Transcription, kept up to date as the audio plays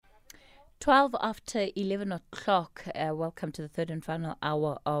12 after 11 o'clock. Welcome to the third and final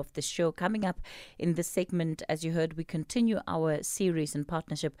hour of the show. Coming up in this segment, as you heard, we continue our series in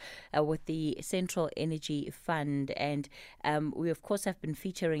partnership with the Central Energy Fund. And we, of course, have been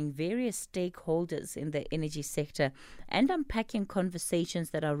featuring various stakeholders in the energy sector and unpacking conversations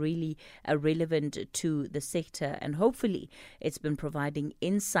that are really relevant to the sector. And hopefully, it's been providing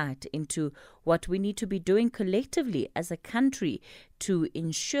insight into what we need to be doing collectively as a country to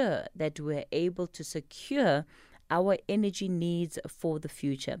ensure that we're able to secure our energy needs for the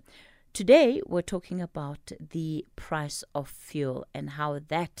future. Today, we're talking about the price of fuel and how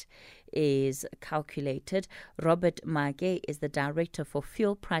that is calculated. Robert Maake is the Director for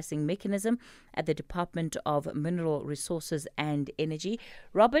Fuel Pricing Mechanism at the Department of Mineral Resources and Energy.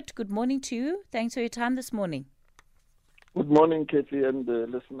 Robert, good morning to you. Thanks for your time this morning. Good morning, Katie, and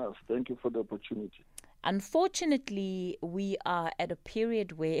listeners. Thank you for the opportunity. Unfortunately, we are at a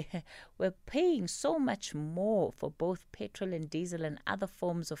period where we're paying so much more for both petrol and diesel and other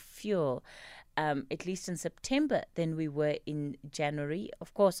forms of fuel, at least in September, than we were in January.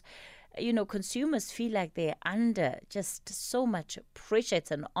 Of course, you know, consumers feel like they're under just so much pressure.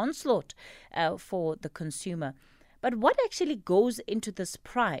 It's an onslaught for the consumer. But what actually goes into this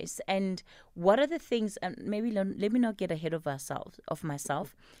price, and what are the things? And maybe let me not get ahead of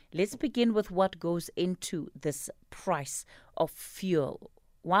myself. Let's begin with what goes into this price of fuel.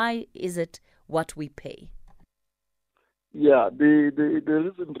 Why is it what we pay? Yeah, the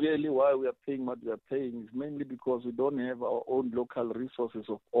reason really why we are paying what we are paying is mainly because we don't have our own local resources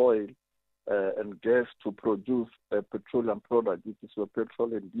of oil and gas to produce a petroleum product, which is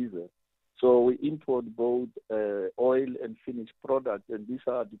petrol and diesel. So we import both oil and finished products, and these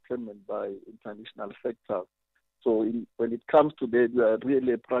are determined by international factors. So when it comes to that, we are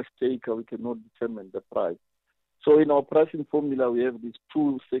really a price taker. We cannot determine the price. So in our pricing formula, we have these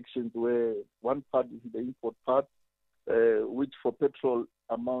two sections where one part is the import part, which for petrol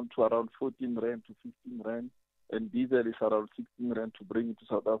amount to around 14 Rand to 15 Rand, and diesel is around 16 Rand to bring it to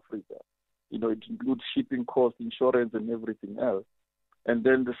South Africa. You know, it includes shipping costs, insurance, and everything else. And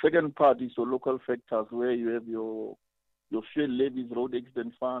then the second part is your local factors, where you have your fuel levies, road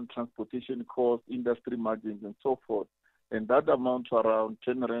accident fund, transportation costs, industry margins, and so forth. And that amount to around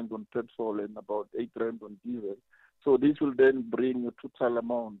 10 Rand on petrol and about 8 Rand on diesel. So this will then bring a total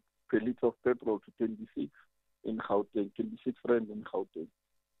amount per litre of petrol to 26 in Gauteng, 26 Rand in Gauteng.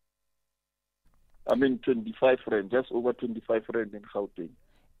 25 Rand, just over 25 Rand in Gauteng.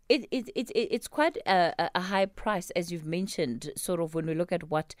 It's quite a high price, as you've mentioned, sort of when we look at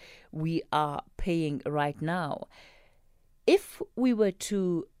what we are paying right now. If we were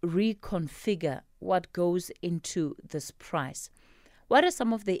to reconfigure what goes into this price, what are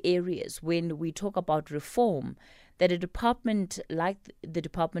some of the areas when we talk about reform that a department like the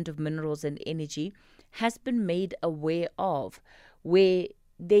Department of Minerals and Energy has been made aware of, where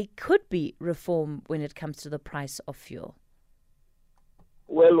there could be reform when it comes to the price of fuel?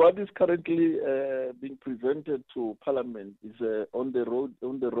 Well, what is currently being presented to Parliament is on the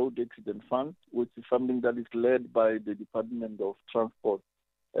road accident fund, which is something that is led by the Department of Transport.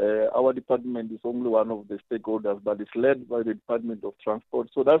 Our department is only one of the stakeholders, but it's led by the Department of Transport.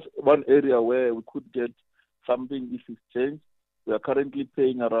 So that's one area where we could get something if it's changed. We are currently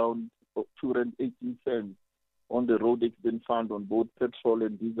paying around 2.18 cents on the road accident fund on both petrol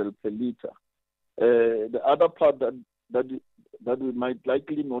and diesel per litre. The other part that we might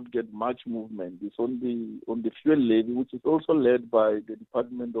likely not get much movement is on the fuel levy, which is also led by the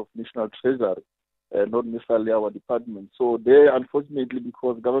Department of National Treasury, not necessarily our department. So there, unfortunately,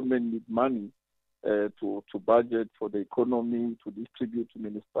 because government needs money to budget for the economy, to distribute to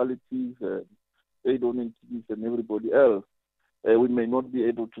municipalities, state-owned entities, and everybody else, we may not be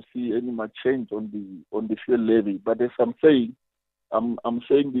able to see any much change on the fuel levy. But as I'm saying, I'm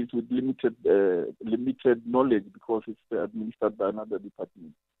saying this with limited knowledge because it's administered by another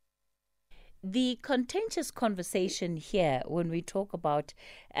department. The contentious conversation here, when we talk about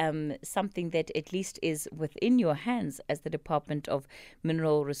something that at least is within your hands as the Department of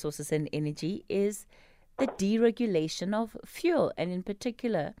Mineral Resources and Energy, is the deregulation of fuel, and in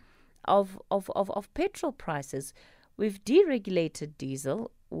particular of petrol prices. We've deregulated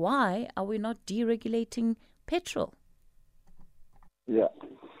diesel. Why are we not deregulating petrol? Yeah,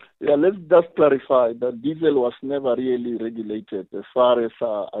 let's just clarify that diesel was never really regulated as far as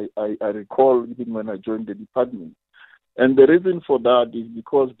I recall, even when I joined the department. And the reason for that is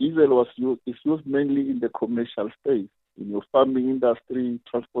because diesel is used mainly in the commercial space, in your farming industry,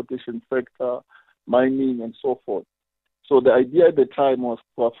 transportation sector, mining, and so forth. So the idea at the time was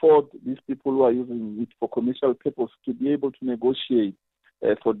to afford these people who are using it for commercial purpose to be able to negotiate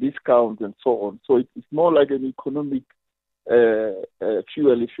for discounts and so on. So it's more like an economic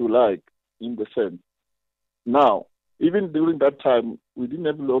fuel, if you like, in the sense. Now, even during that time, we didn't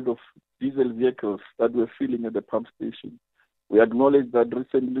have a lot of diesel vehicles that were filling at the pump station. We acknowledge that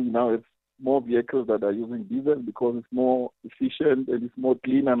recently we now have more vehicles that are using diesel because it's more efficient and it's more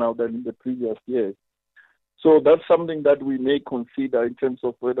cleaner now than in the previous years. So that's something that we may consider in terms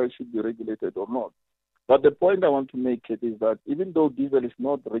of whether it should be regulated or not. But the point I want to make it is that even though diesel is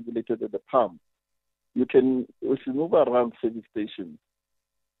not regulated at the pump, if you move around service stations,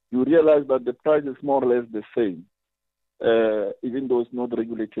 you realize that the price is more or less the same, even though it's not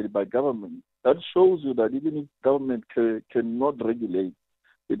regulated by government. That shows you that even if government cannot regulate,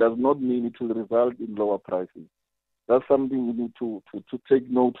 it does not mean it will result in lower prices. That's something we need to take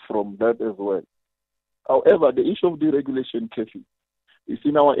note from that as well. However, the issue of deregulation, Kathy, is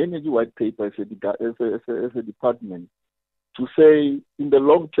in our energy white paper as a department to say in the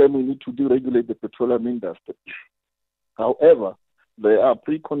long term we need to deregulate the petroleum industry. However, there are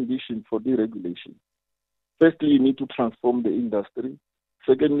preconditions for deregulation. Firstly, you need to transform the industry.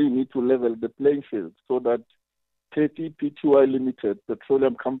 Secondly, you need to level the playing field so that KTPTY Limited,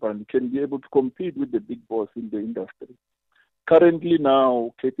 petroleum company, can be able to compete with the big boss in the industry. Currently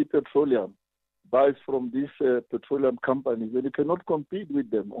now, KT Petroleum buys from these petroleum companies, and you cannot compete with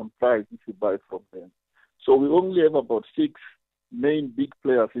them on price if you buy from them. So we only have about 6 main big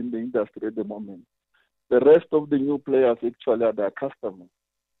players in the industry at the moment. The rest of the new players actually are their customers.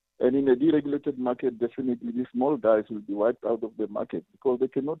 And in a deregulated market, definitely these small guys will be wiped out of the market because they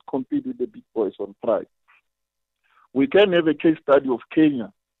cannot compete with the big boys on price. We can have a case study of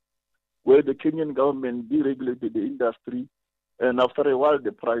Kenya, where the Kenyan government deregulated the industry, and after a while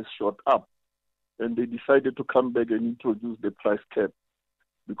the price shot up. And they decided to come back and introduce the price cap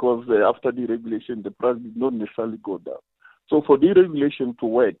because after deregulation, the price did not necessarily go down. So for deregulation to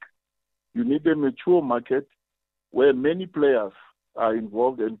work, you need a mature market where many players are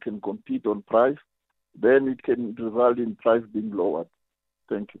involved and can compete on price. Then it can result in price being lowered.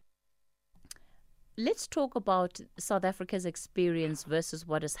 Thank you. Let's talk about South Africa's experience versus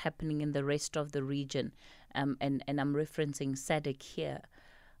what is happening in the rest of the region. And I'm referencing SADC here.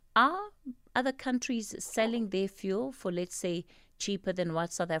 Are other countries selling their fuel for, let's say, cheaper than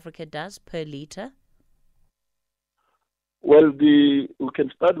what South Africa does per litre? Well, we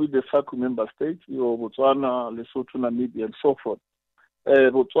can start with the SACU member states, Botswana, Lesotho, Namibia, and so forth.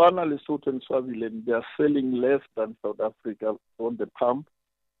 Botswana, Lesotho, and Swaziland, they are selling less than South Africa on the pump,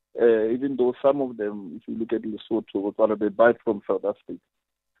 even though some of them, if you look at Lesotho, Botswana, they buy from South Africa.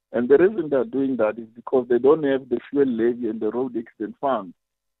 And the reason they're doing that is because they don't have the fuel levy and the road accident fund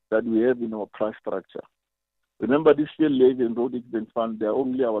that we have in our price structure. Remember, this fuel levy and road accident fund, they're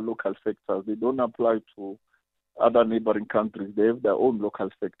only our local sectors. They don't apply to other neighboring countries. They have their own local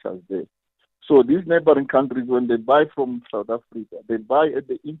sectors there. So these neighboring countries, when they buy from South Africa, they buy at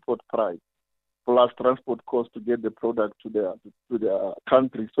the import price plus transport costs to get the product to their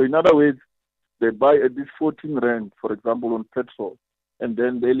country. So in other words, they buy at this 14 rand, for example, on petrol, and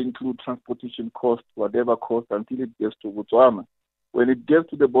then they'll include transportation costs, whatever cost, until it gets to Botswana. When it gets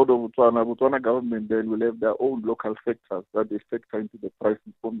to the border of Botswana government then will have their own local sectors that they factor into the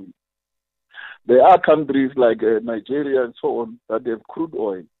pricing formula. There are countries like Nigeria and so on that have crude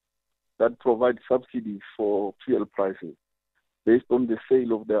oil that provide subsidies for fuel prices based on the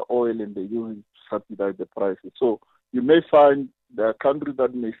sale of their oil, and they use it to subsidize the prices. So you may find there are countries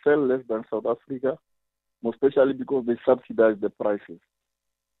that may sell less than South Africa, especially because they subsidize the prices.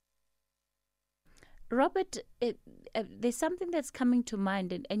 Robert, there's something that's coming to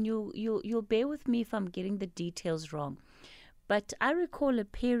mind, and you'll bear with me if I'm getting the details wrong. But I recall a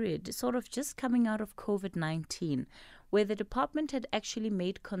period sort of just coming out of COVID-19 where the department had actually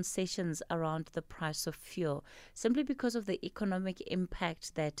made concessions around the price of fuel simply because of the economic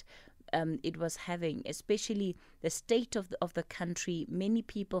impact that it was having, especially the state of the country, many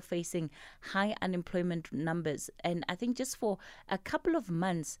people facing high unemployment numbers. And I think just for a couple of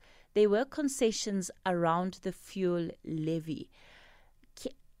months, there were concessions around the fuel levy.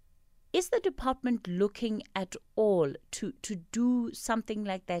 Is the department looking at all to do something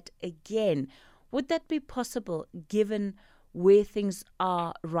like that again? Would that be possible given where things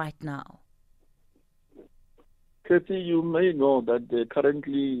are right now? Kathy, you may know that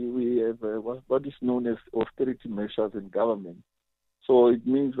currently we have what is known as austerity measures in government. So it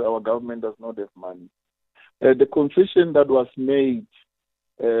means our government does not have money. The concession that was made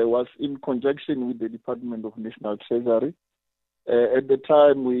was in conjunction with the Department of National Treasury. At the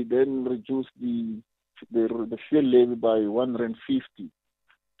time, we then reduced the fuel levy by R1.50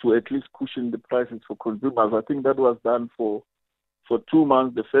 to at least cushion the prices for consumers. I think that was done for for 2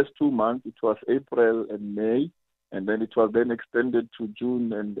 months. The first 2 months, it was April and May, and then it was then extended to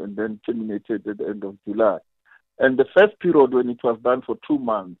June and then terminated at the end of July. And the first period, when it was done for 2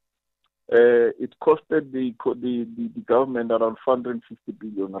 months, it costed the government around 450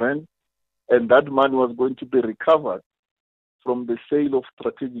 billion rand, and that money was going to be recovered from the sale of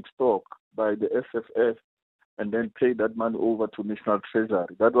strategic stock by the SFF, and then pay that money over to National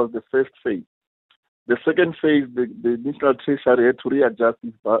Treasury. That was the first phase. The second phase, the National Treasury had to readjust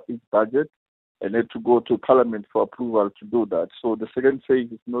its budget and had to go to Parliament for approval to do that. So the second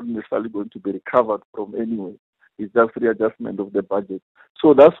phase is not necessarily going to be recovered from anywhere. It's just readjustment of the budget.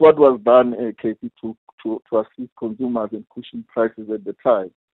 So that's what was done, Katie, to assist consumers in pushing prices at the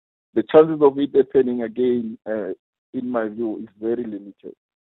time. The chances of it happening again, in my view, is very limited.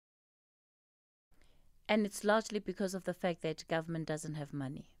 And it's largely because of the fact that government doesn't have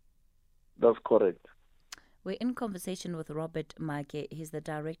money. That's correct. We're in conversation with Robert Maake. He's the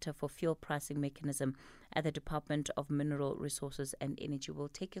Director for Fuel Pricing Mechanism at the Department of Mineral Resources and Energy. We'll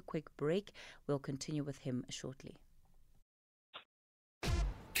take a quick break. We'll continue with him shortly.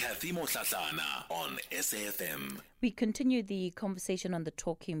 Kathy Motlatlana on SAFM. We continue the conversation on the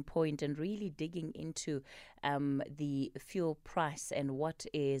talking point and really digging into the fuel price and what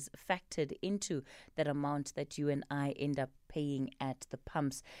is factored into that amount that you and I end up paying at the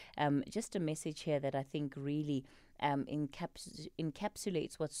pumps. Just a message here that I think really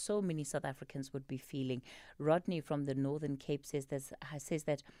encapsulates what so many South Africans would be feeling. Rodney from the Northern Cape says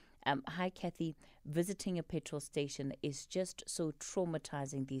that hi, Kathy, visiting a petrol station is just so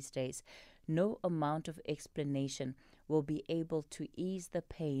traumatizing these days. No amount of explanation will be able to ease the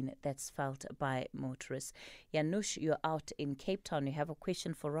pain that's felt by motorists. Janusz, you're out in Cape Town. You have a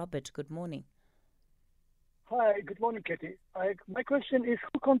question for Robert. Good morning. Hi, good morning, Katie. My question is,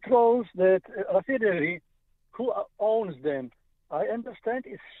 who controls the refinery? Who owns them? I understand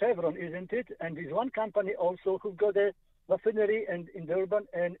it's Chevron, isn't it? And there's one company also who got a refinery in Durban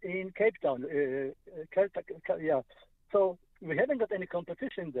and in Cape Town. Yeah. So we haven't got any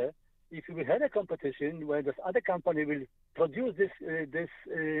competition there. If we had a competition where this other company will produce this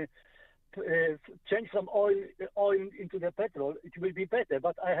change from oil into the petrol, it will be better.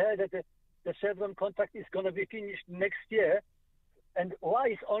 But I heard that the Chevron contract is going to be finished next year, and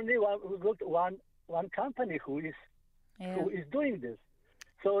why is only one company who is doing this?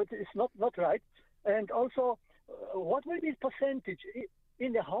 So it's not right. And also, what will be the percentage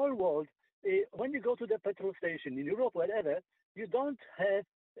in the whole world when you go to the petrol station in Europe, wherever, you don't have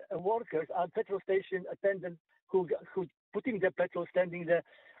workers or petrol station attendants who putting the petrol standing there.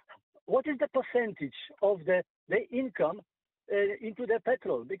 What is the percentage of the income into the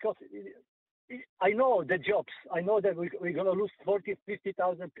petrol? Because I know the jobs. I know that we're going to lose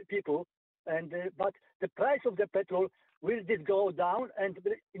 50,000 people, but the price of the petrol, will this go down? And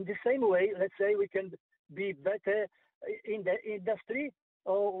in the same way, let's say we can be better in the industry.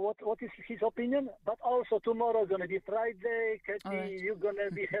 Or what is his opinion? But also tomorrow is going to be Friday. Katie, right. You're going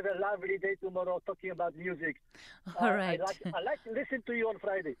to have a lovely day tomorrow talking about music. All right. I like to listen to you on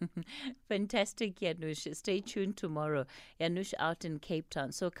Friday. Fantastic, Janusz. Stay tuned tomorrow. Janusz out in Cape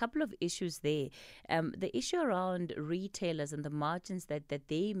Town. So a couple of issues there. The issue around retailers and the margins that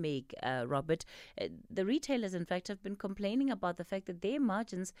they make, Robert. The retailers, in fact, have been complaining about the fact that their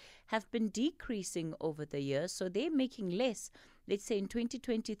margins have been decreasing over the years. So they're making less, let's say in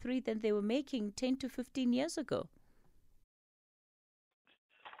 2023, than they were making 10 to 15 years ago.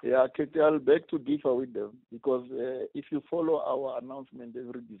 Yeah, Katie, I'll beg to differ with them because if you follow our announcement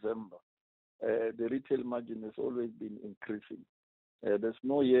every December, the retail margin has always been increasing. There's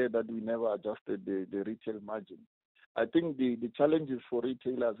no year that we never adjusted the retail margin. I think the challenges for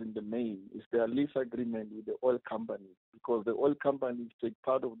retailers in the main is their lease agreement with the oil companies, because the oil companies take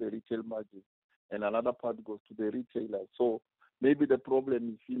part of the retail margin and another part goes to the retailer. So maybe the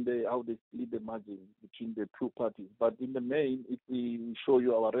problem is in how they split the margin between the two parties. But in the main, if we show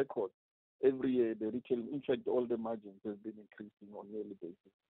you our record, every year the retail, in fact, all the margins have been increasing on a yearly basis.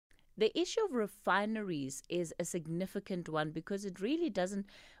 The issue of refineries is a significant one because it really doesn't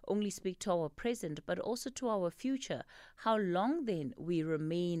only speak to our present, but also to our future. How long then we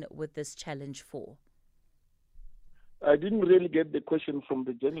remain with this challenge for? I didn't really get the question from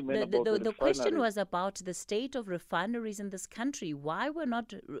the gentleman about the question was about the state of refineries in this country. Why we're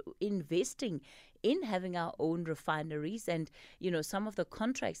not investing in having our own refineries, and some of the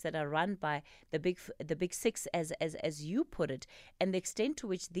contracts that are run by the big six, as you put it, and the extent to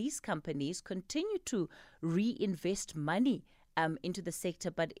which these companies continue to reinvest money into the sector,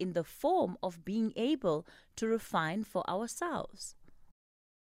 but in the form of being able to refine for ourselves.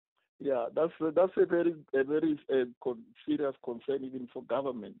 Yeah, that's a very serious concern even for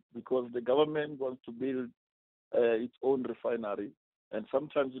government, because the government wants to build its own refinery, and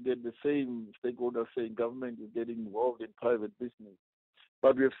sometimes you get the same stakeholders saying government is getting involved in private business.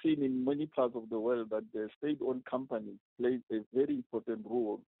 But we have seen in many parts of the world that the state-owned companies play a very important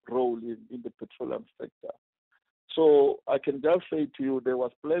role in the petroleum sector. So I can just say to you, there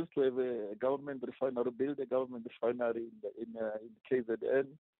was plans to have a government refinery, build a government refinery in KZN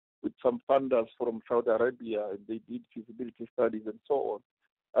with some funders from Saudi Arabia, and they did feasibility studies and so on.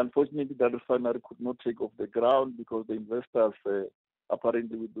 Unfortunately, that refinery could not take off the ground because the investors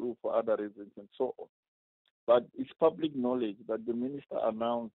apparently withdrew for other reasons and so on. But it's public knowledge that the minister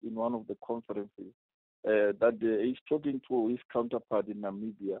announced in one of the conferences that he's talking to his counterpart in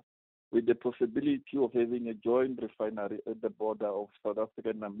Namibia with the possibility of having a joint refinery at the border of South Africa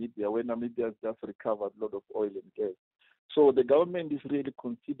and Namibia, where Namibia has just recovered a lot of oil and gas. So the government is really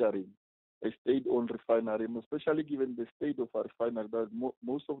considering a state-owned refinery, especially given the state of our refinery.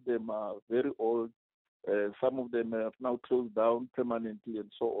 Most of them are very old. Some of them have now closed down permanently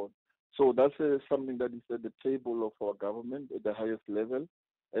and so on. So that's something that is at the table of our government at the highest level.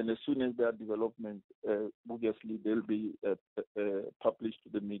 And as soon as there are developments, obviously they'll be published to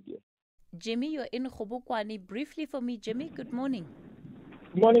the media. Jimmy, you're in Khobukwani. Briefly for me, Jimmy, good morning.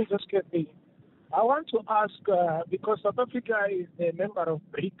 Good morning, Joskepy. I want to ask, because South Africa is a member of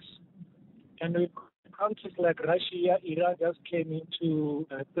BRICS, and with countries like Russia, Iran just came into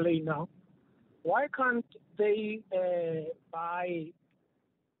play now, why can't they buy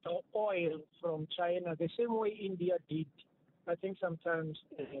oil from China the same way India did, I think, sometimes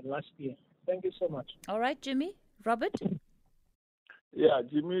last year? Thank you so much. All right, Jimmy. Robert? Yeah,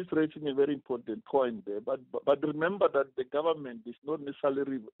 Jimmy is raising a very important point there. But remember that the government is not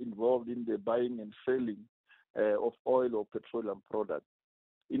necessarily involved in the buying and selling of oil or petroleum products.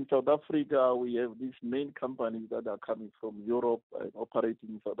 In South Africa, we have these main companies that are coming from Europe and operating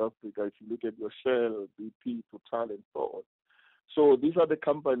in South Africa. If you look at your Shell, BP, Total, and so on. So these are the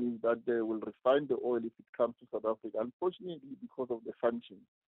companies that they will refine the oil if it comes to South Africa. Unfortunately, because of the sanctions,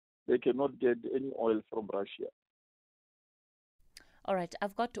 they cannot get any oil from Russia. All right,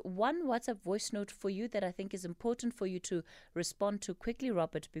 I've got one WhatsApp voice note for you that I think is important for you to respond to quickly,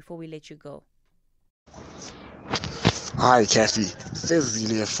 Robert, before we let you go. Hi, Kathy.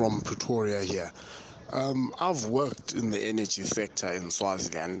 Cecilia from Pretoria here. I've worked in the energy sector in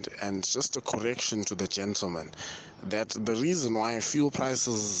Swaziland, and just a correction to the gentleman that the reason why fuel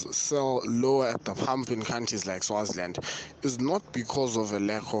prices sell lower at the pump in countries like Swaziland is not because of a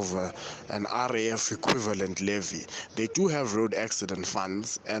lack of an RAF equivalent levy. They do have road accident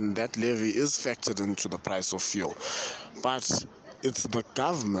funds, and that levy is factored into the price of fuel. But it's the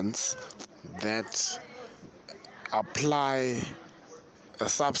governments that apply a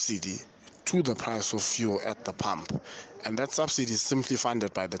subsidy to the price of fuel at the pump, and that subsidy is simply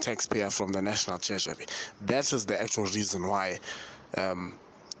funded by the taxpayer from the national treasury. That is the actual reason why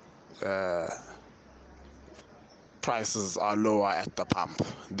prices are lower at the pump.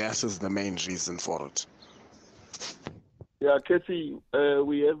 That is the main reason for it. Yeah, Kathy,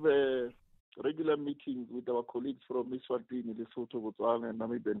 we have regular meetings with our colleagues from Eswatini, Lesotho, Botswana, and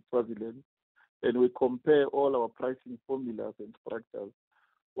Namibia and Swaziland, and we compare all our pricing formulas and structures.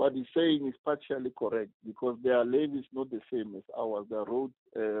 What he's saying is partially correct, because their levy is not the same as ours. The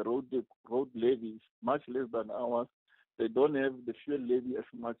road levy is much less than ours. They don't have the fuel levy as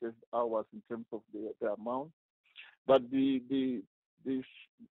much as ours in terms of the amount. But the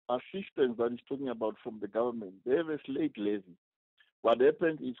assistance that he's talking about from the government, they have a slate levy. What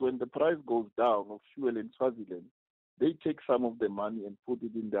happens is when the price goes down of fuel in Swaziland, they take some of the money and put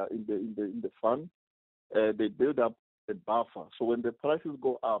it in the fund. They build up a buffer. So when the prices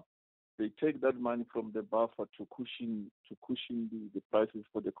go up, they take that money from the buffer to cushion the prices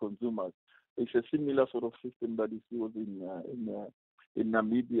for the consumers. It's a similar sort of system that is used in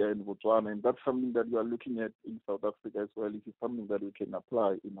Namibia and Botswana, and that's something that we are looking at in South Africa as well. It is something that we can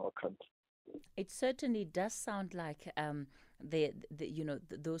apply in our country. It certainly does sound like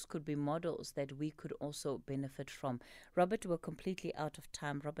those could be models that we could also benefit from. Robert, we're completely out of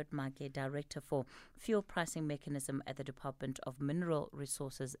time. Robert Maake, Director for Fuel Pricing Mechanism at the Department of Mineral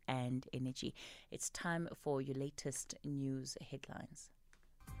Resources and Energy. It's time for your latest news headlines.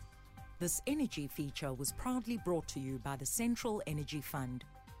 This energy feature was proudly brought to you by the Central Energy Fund,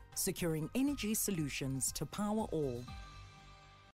 securing energy solutions to power all.